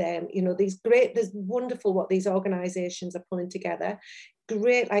 with, you know, there's wonderful what these organisations are pulling together.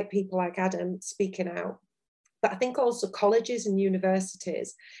 Great, like people like Adam speaking out. But I think also colleges and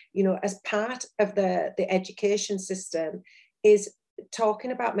universities, you know, as part of the education system, is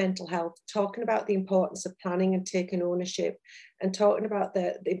talking about mental health, talking about the importance of planning and taking ownership, and talking about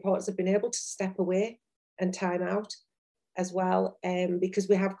the importance of being able to step away and time out as well, because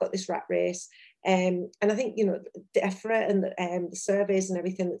we have got this rat race. And I think, you know, the DEFRA and the surveys and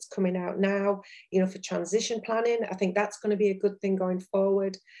everything that's coming out now, you know, for transition planning, I think that's going to be a good thing going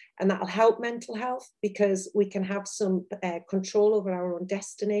forward. And that'll help mental health, because we can have some control over our own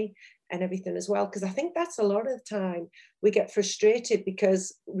destiny and everything as well. Because I think that's a lot of the time we get frustrated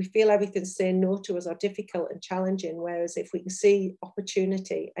because we feel everything's saying no to us or difficult and challenging. Whereas if we can see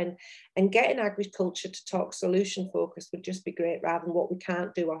opportunity and getting agriculture to talk solution focus would just be great, rather than what we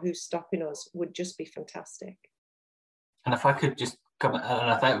can't do or who's stopping us, would just be fantastic. And if I could just come, and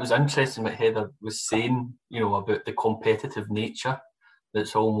I think it was interesting what Heather was saying, you know, about the competitive nature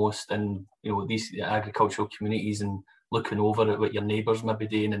that's almost in, you know, these agricultural communities, and looking over at what your neighbours may be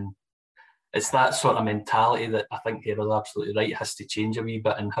doing. And it's that sort of mentality that I think Heather's absolutely right, it has to change a wee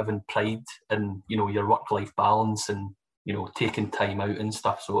bit, and having pride in, you know, your work-life balance and, you know, taking time out and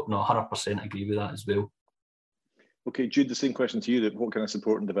stuff. So no, 100% agree with that as well. Okay, Jude, the same question to you. That what kind of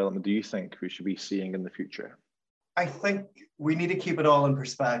support and development do you think we should be seeing in the future? I think we need to keep it all in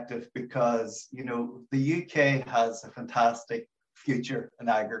perspective, because, you know, the UK has a fantastic future in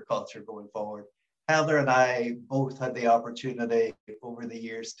agriculture going forward. Heather and I both had the opportunity over the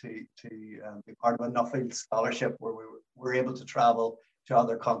years to be part of a Nuffield scholarship, where we were able to travel to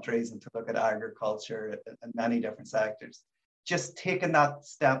other countries and to look at agriculture in many different sectors. Just taking that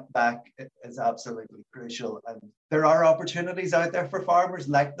step back is absolutely crucial. And there are opportunities out there for farmers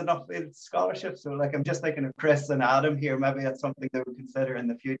like the Nuffield Scholarship. So like, I'm just thinking of Chris and Adam here, maybe that's something they would consider in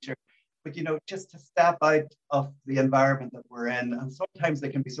the future. But, you know, just to step out of the environment that we're in, and sometimes there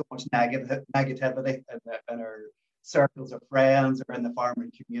can be so much negativity in our circles of friends or in the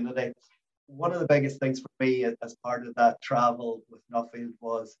farming community. One of the biggest things for me as part of that travel with Nuffield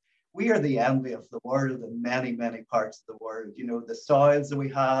was, we are the envy of the world in many, many parts of the world. You know, the soils that we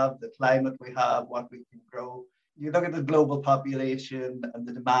have, the climate we have, what we can grow. You look at the global population and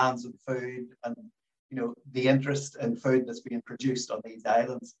the demands of food, and, you know, the interest in food that's being produced on these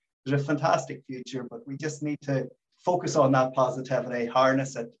islands. There's a fantastic future, but we just need to focus on that positivity,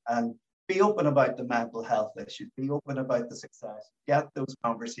 harness it, and be open about the mental health issues, be open about the success, get those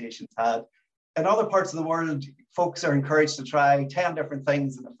conversations had. In other parts of the world, folks are encouraged to try 10 different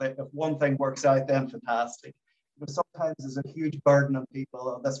things, and if one thing works out, then fantastic. But sometimes there's a huge burden on people.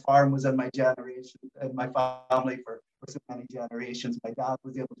 Oh, this farm was in my generation, in my family for so many generations. My dad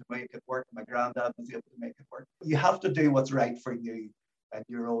was able to make it work. My granddad was able to make it work. You have to do what's right for you and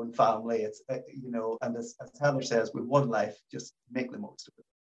your own family. It's, you know, and as Heather says, with one life, just make the most of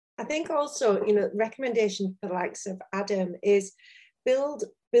it. I think also, you know, recommendation for the likes of Adam is build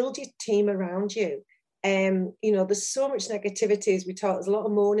your team around you. You know, there's so much negativity, as we talk, there's a lot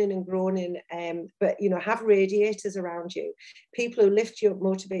of moaning and groaning, but, you know, have radiators around you, people who lift you up,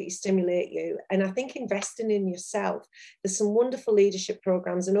 motivate you, stimulate you. And I think investing in yourself, there's some wonderful leadership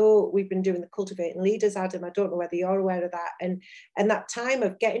programs. I know we've been doing the Cultivating Leaders, Adam, I don't know whether you're aware of that. And that time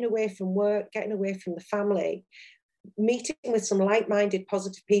of getting away from work, getting away from the family, meeting with some like-minded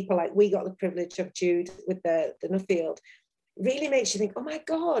positive people, like we got the privilege of Jude with the Nuffield, really makes you think, oh my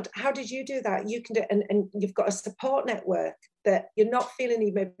God, how did you do that? You can do, and you've got a support network that you're not feeling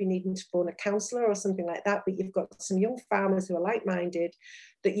you maybe needing to phone a counsellor or something like that, but you've got some young farmers who are like-minded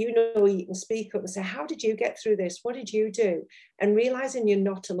that you know you can speak up and say, how did you get through this? What did you do? And realising you're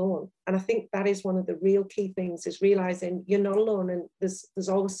not alone. And I think that is one of the real key things, is realising you're not alone, and there's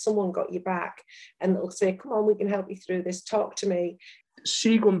always someone got your back and they'll say, come on, we can help you through this, talk to me.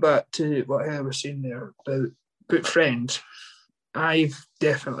 See, going back to what I was saying there about friends, I've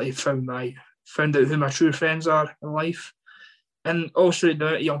definitely found out who my true friends are in life. And also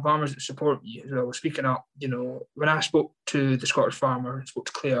the young farmers that support me as well. Speaking up, you know, when I spoke to the Scottish farmer and spoke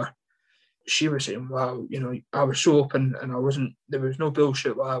to Claire, she was saying, wow, you know, I was so open and there was no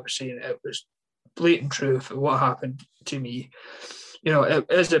bullshit what I was saying. It was blatant truth of what happened to me. You know, it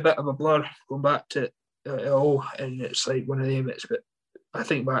is a bit of a blur going back to it all, and it's like one of them, it's a bit, I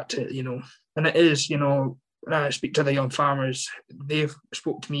think back to it, you know, and it is, you know, when I speak to the young farmers, they've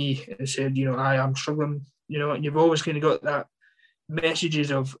spoke to me and said, you know, I am struggling, you know, and you've always kind of got that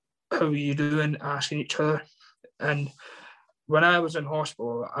messages of how are you doing, asking each other. And when I was in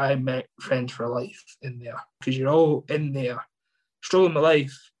hospital, I met friends for life in there, because you're all in there struggling with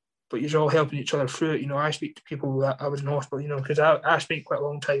life, but you're all helping each other through it. You know, I speak to people that I was in hospital, you know, because I spent quite a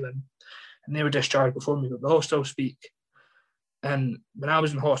long time in, and they were discharged before me, but they all still speak. And when I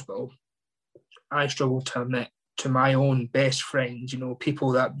was in hospital, I struggled to admit to my own best friends, you know,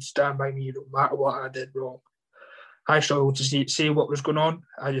 people that would stand by me no matter what I did wrong. I struggled to say what was going on.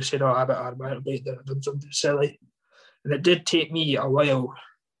 I just said, oh, I better admit that I've done something silly. And it did take me a while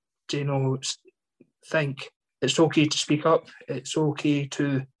to, you know, think it's okay to speak up. It's okay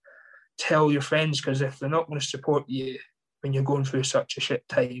to tell your friends, because if they're not going to support you when you're going through such a shit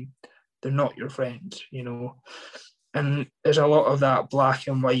time, they're not your friends, you know. And there's a lot of that black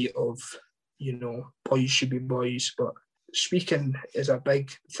and white of, you know, boys should be boys, but speaking is a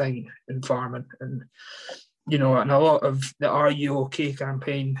big thing in farming. And, you know, and a lot of the Are You OK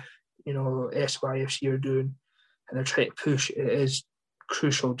campaign, you know, SYFC are doing, and they're trying to push, it is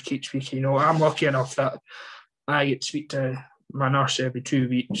crucial to keep speaking. You know, I'm lucky enough that I get to speak to my nurse every 2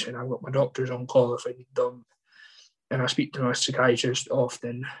 weeks, and I've got my doctors on call if I need them, and I speak to my psychiatrist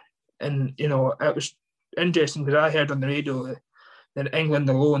often. And, you know, it was interesting because I heard on the radio that in England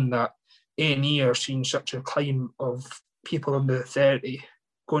alone that A&E are seeing such a climb of people under 30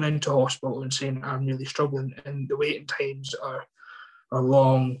 going into hospital and saying, I'm really struggling, and the waiting times are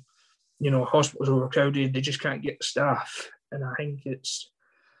long. You know, hospitals are overcrowded, they just can't get staff. And I think it's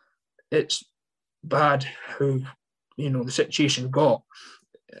bad how, you know, the situation got.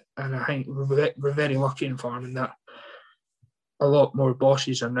 And I think we're very lucky in farming that a lot more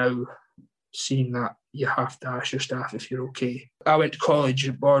bosses are now seeing that you have to ask your staff if you're okay. I went to college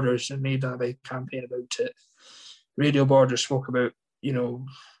at Borders and made a big campaign about it. Radio Borders spoke about, you know,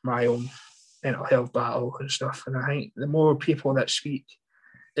 my own mental health battle and stuff. And I think the more people that speak,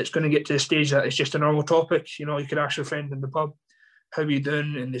 it's going to get to the stage that it's just a normal topic. You know, you could ask your friend in the pub, how are you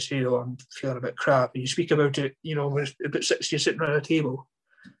doing? And they say, oh, I'm feeling a bit crap. And you speak about it, you know, when it's about 60, you're sitting around a table.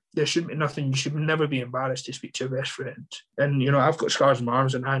 There shouldn't be nothing. You should never be embarrassed to speak to your best friend. And, you know, I've got scars on my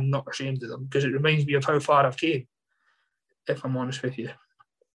arms and I'm not ashamed of them, because it reminds me of how far I've came, if I'm honest with you.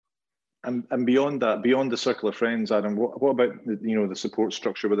 And beyond that, beyond the circle of friends, Adam, what about, you know, the support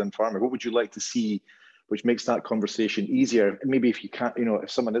structure within farming? What would you like to see which makes that conversation easier? Maybe if you can't, you know,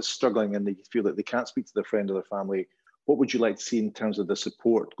 if someone is struggling and they feel that they can't speak to their friend or their family, what would you like to see in terms of the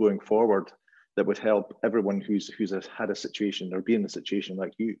support going forward that would help everyone who's had a situation or be in a situation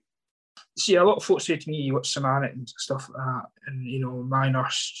like you? See, a lot of folks say to me, what's Samaritans and stuff like that. And, you know, my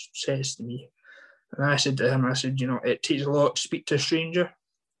nurse says to me, and I said to him, you know, it takes a lot to speak to a stranger.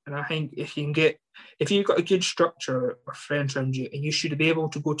 And I think if you've got a good structure of friends around you, and you should be able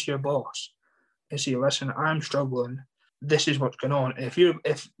to go to your boss and say, listen, I'm struggling, this is what's going on. If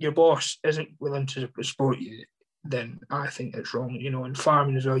your boss isn't willing to support you, then I think it's wrong. You know, in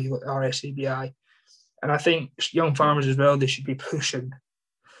farming as well, you've got RSABI. And I think young farmers as well, they should be pushing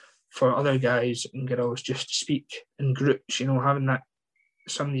for other guys and girls just to speak in groups, you know, having that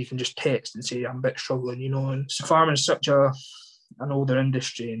somebody you can just text and say, I'm a bit struggling, you know. And farming is such a an older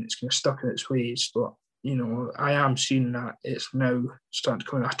industry and it's kind of stuck in its ways. But, you know, I am seeing that it's now starting to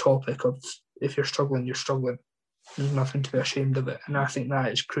become a topic of, if you're struggling, you're struggling. There's nothing to be ashamed of it. And I think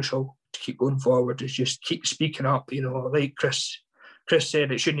that is crucial to keep going forward, is just keep speaking up. You know, like Chris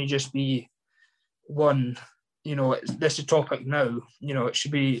said, it shouldn't just be one, you know, this is a topic now. You know, it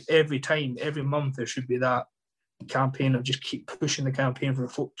should be every time, every month, there should be that campaign of just keep pushing the campaign for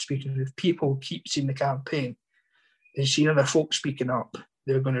folk speaking. If people keep seeing the campaign and seeing other folk speaking up,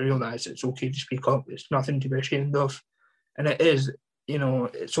 they're going to realise it's okay to speak up. It's nothing to be ashamed of. And it is, you know,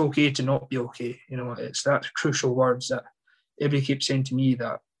 it's okay to not be okay. You know, it's that crucial words that everybody keeps saying to me,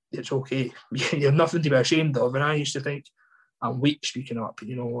 that it's okay. You have nothing to be ashamed of. And I used to think I'm weak speaking up.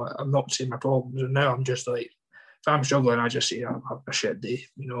 You know, I'm not saying my problems. And now I'm just like, if I'm struggling, I just say I'm having a shit day.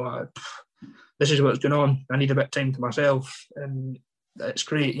 You know, this is what's going on. I need a bit of time to myself. And it's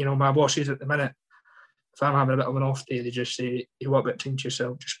great. You know, my bosses at the minute, if I'm having a bit of an off day, they just say, you want a bit of time to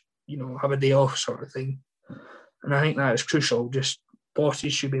yourself, just, you know, have a day off sort of thing. And I think that is crucial. Just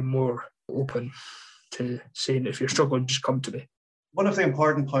bosses should be more open to saying, if you're struggling, just come to me. One of the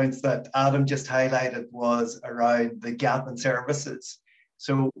important points that Adam just highlighted was around the gap in services.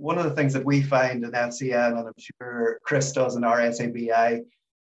 So one of the things that we find in FCN, and I'm sure Chris does in our SABI,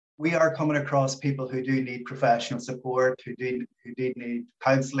 we are coming across people who do need professional support, who do need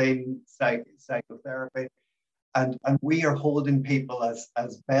counselling, psychotherapy, and we are holding people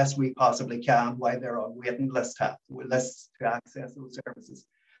as best we possibly can while they're on waiting lists to access those services.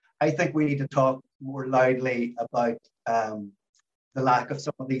 I think we need to talk more loudly about the lack of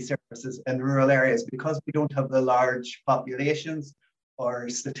some of these services in rural areas, because we don't have the large populations, or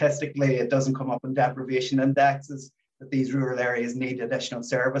statistically it doesn't come up in deprivation indexes that these rural areas need additional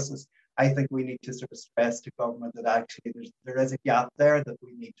services. I think we need to sort of stress to government that actually there is a gap there that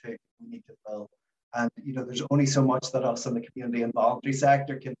we need to fill. And you know, there's only so much that us in the community and voluntary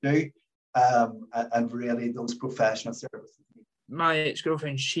sector can do, and really those professional services. My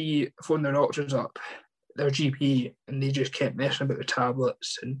ex-girlfriend, she phoned their doctors up, their GP, and they just kept messing about the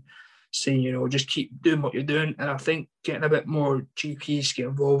tablets and saying, you know, just keep doing what you're doing. And I think getting a bit more GPs get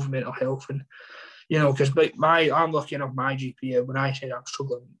involved in mental health, and you know, because like I'm lucky enough, my GP, when I said I'm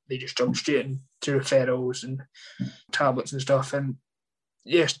struggling, they just jumped straight into referrals and tablets and stuff. And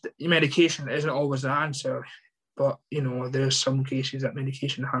yes, medication isn't always the answer, but you know, there's some cases that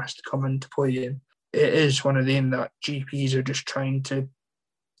medication has to come into play, and it is one of them that GPs are just trying to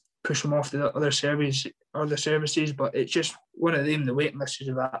push them off to other services, but it's just one of them. The waiting lists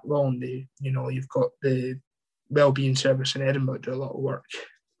are that long. You know, you've got the wellbeing service in Edinburgh do a lot of work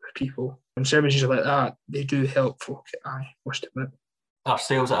with people, and services like that, they do help folk. I must admit.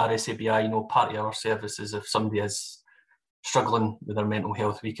 Ourselves at RSABI, you know, part of our services, if somebody is struggling with their mental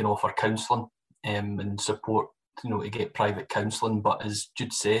health, we can offer counselling and support, you know, to get private counselling. But as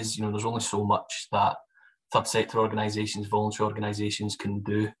Jude says, you know, there's only so much that third sector organisations, voluntary organisations can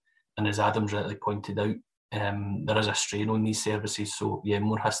do. And as Adam's rightly pointed out, there is a strain on these services. So yeah,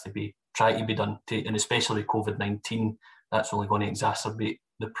 more has to be tried to be done. And especially with COVID-19, that's only going to exacerbate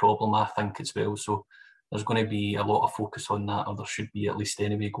the problem, I think, as well. So there's going to be a lot of focus on that, or there should be at least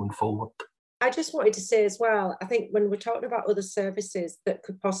anyway going forward. I just wanted to say as well, I think when we're talking about other services that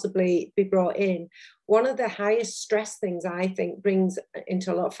could possibly be brought in, one of the highest stress things I think brings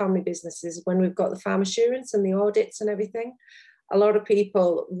into a lot of family businesses when we've got the farm assurance and the audits and everything. A lot of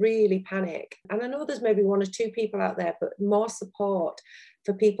people really panic. And I know there's maybe one or two people out there, but more support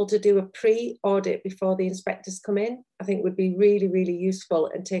for people to do a pre-audit before the inspectors come in, I think would be really, really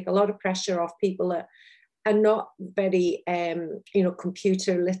useful and take a lot of pressure off people that are not very,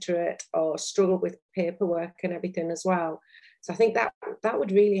 computer literate or struggle with paperwork and everything as well. So I think that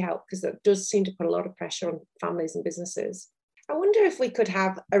would really help, because that does seem to put a lot of pressure on families and businesses. I wonder if we could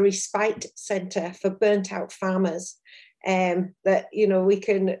have a respite centre for burnt out farmers, that, you know, we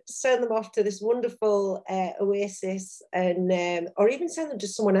can send them off to this wonderful oasis, and or even send them to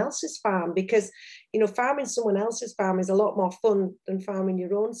someone else's farm, because, you know, farming someone else's farm is a lot more fun than farming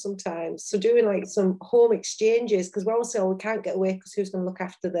your own sometimes. So doing like some home exchanges, because we always say, oh, we can't get away because who's going to look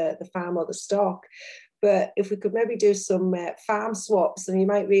after the farm or the stock. But if we could maybe do some farm swaps, and you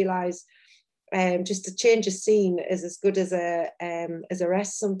might realise just a change of scene is as good as a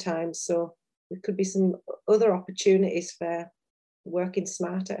rest sometimes. So there could be some other opportunities for working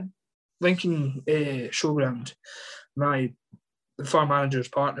smarter. Lincoln Showground, the farm manager's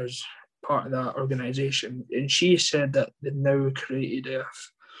partner's part of that organisation, and she said that they've now created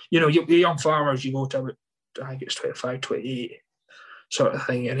young farmers, you go to about, I think it's 25, 28 sort of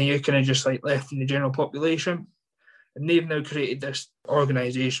thing, and you're kind of just like left in the general population. And they've now created this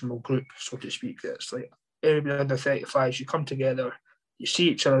organisational group, so to speak, that's like everybody under 35s, you come together, you see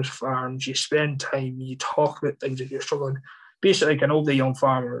each other's farms, you spend time, you talk about things if you're struggling. Basically, like all the young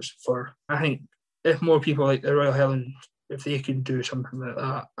farmers. I think if more people like the Royal Highland, if they can do something like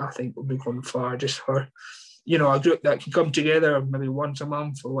that, I think we'll be going far, just for, a group that can come together maybe once a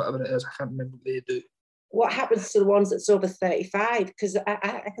month or whatever it is. I can't remember what they do. What happens to the ones that's over 35? Because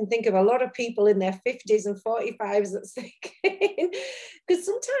I can think of a lot of people in their 50s and 45s that's thinking, because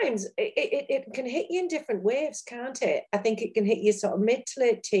sometimes it can hit you in different waves, can't it? I think it can hit you sort of mid to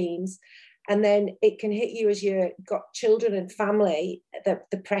late teens, and then it can hit you as you've got children and family,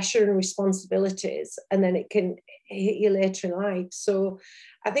 the pressure and responsibilities, and then it can hit you later in life. So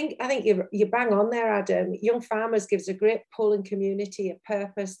I think you bang on there, Adam. Young Farmers gives a great pull and community, a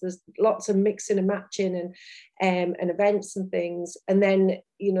purpose. There's lots of mixing and matching and events and things. And then,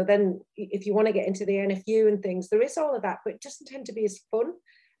 then if you want to get into the NFU and things, there is all of that, but it doesn't tend to be as fun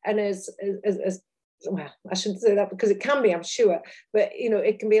and as well, I shouldn't say that because it can be, I'm sure, but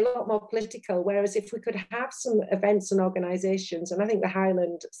it can be a lot more political. Whereas if we could have some events and organisations, and I think the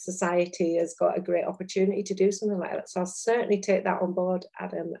Highland Society has got a great opportunity to do something like that. So I'll certainly take that on board,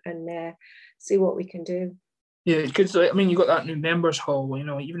 Adam, and see what we can do. Yeah, because you got that new members hall.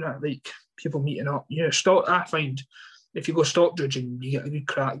 Even that people meeting up. I find if you go stock judging, you get a good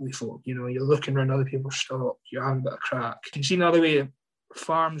crack with folk. You're looking around other people's stock, you're having a bit of crack. You can see another way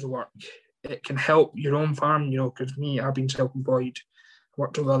farms work. It can help your own farm, because I've been self-employed,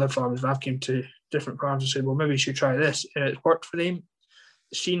 worked with other farmers, and I've came to different farms and said, well, maybe you should try this. And it's worked for them.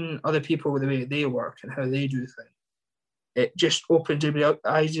 Seeing other people with the way they work and how they do things, it just opens everybody's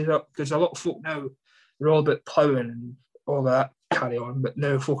eyes up, because a lot of folk now, they're all about ploughing and all that carry on, but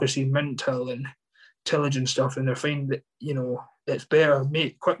now focusing mental and tillage and stuff, and they're finding that, it's better.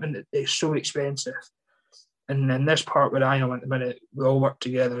 Equipment is so expensive. And in this part where I am at the minute, we all work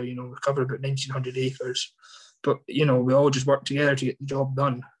together. We cover about 1,900 acres, but we all just work together to get the job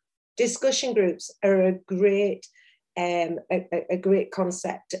done. Discussion groups are a great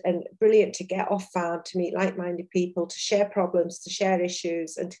concept, and brilliant to get off farm, to meet like-minded people, to share problems, to share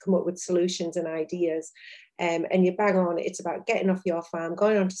issues, and to come up with solutions and ideas. And you bang on, it's about getting off your farm,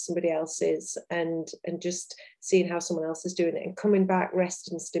 going on to somebody else's, and just seeing how someone else is doing it, and coming back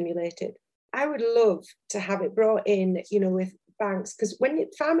rested and stimulated. I would love to have it brought in, with banks, because when you're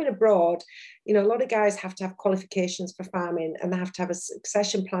farming abroad, a lot of guys have to have qualifications for farming, and they have to have a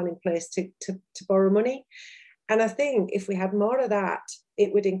succession plan in place to borrow money. And I think if we had more of that,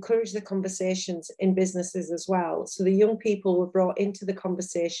 it would encourage the conversations in businesses as well. So the young people were brought into the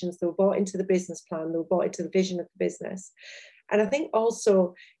conversations, they were brought into the business plan, they were brought into the vision of the business. And I think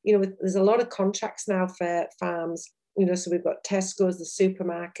also, there's a lot of contracts now for farms. So we've got Tesco's, the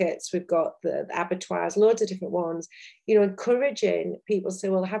supermarkets, we've got the abattoirs, loads of different ones, encouraging people to say,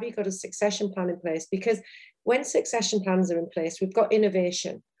 well, have you got a succession plan in place? Because when succession plans are in place, we've got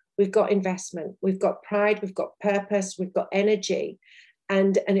innovation, we've got investment, we've got pride, we've got purpose, we've got energy,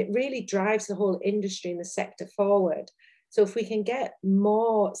 and it really drives the whole industry and the sector forward. So if we can get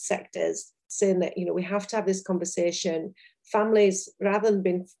more sectors saying that, we have to have this conversation, families, rather than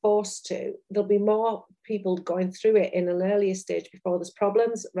being forced to, there'll be more people going through it in an earlier stage before there's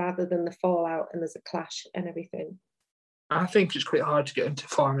problems, rather than the fallout and there's a clash and everything. I think it's quite hard to get into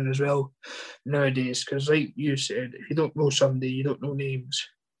farming as well nowadays, because like you said, if you don't know somebody, you don't know names,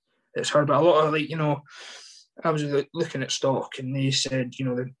 it's hard. But a lot of I was looking at stock, and they said,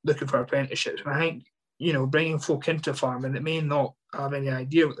 they're looking for apprenticeships. And I think, bringing folk into farming that may not have any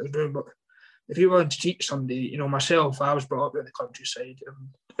idea what they're doing, but if you wanted to teach somebody, myself, I was brought up in the countryside,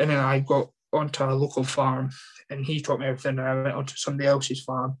 and then I got onto a local farm, and he taught me everything, and I went onto somebody else's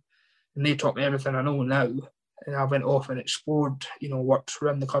farm, and they taught me everything I know now, and I went off and explored, worked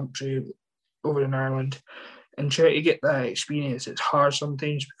around the country, over in Ireland, and try to get that experience. It's hard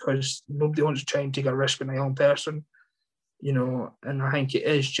sometimes because nobody wants to try and take a risk with a young person, and I think it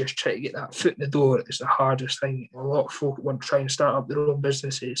is just trying to get that foot in the door. It's the hardest thing. A lot of folk want to try and start up their own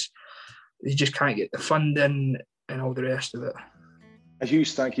businesses. They just can't get the funding and all the rest of it. A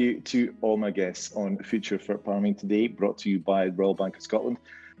huge thank you to all my guests on Future Fit Farming today, brought to you by Royal Bank of Scotland.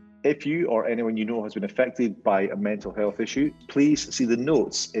 If you or anyone you know has been affected by a mental health issue, please see the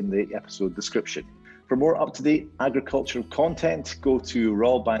notes in the episode description. For more up-to-date agricultural content, go to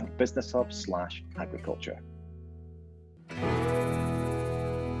Royal Bank Business Hub /agriculture.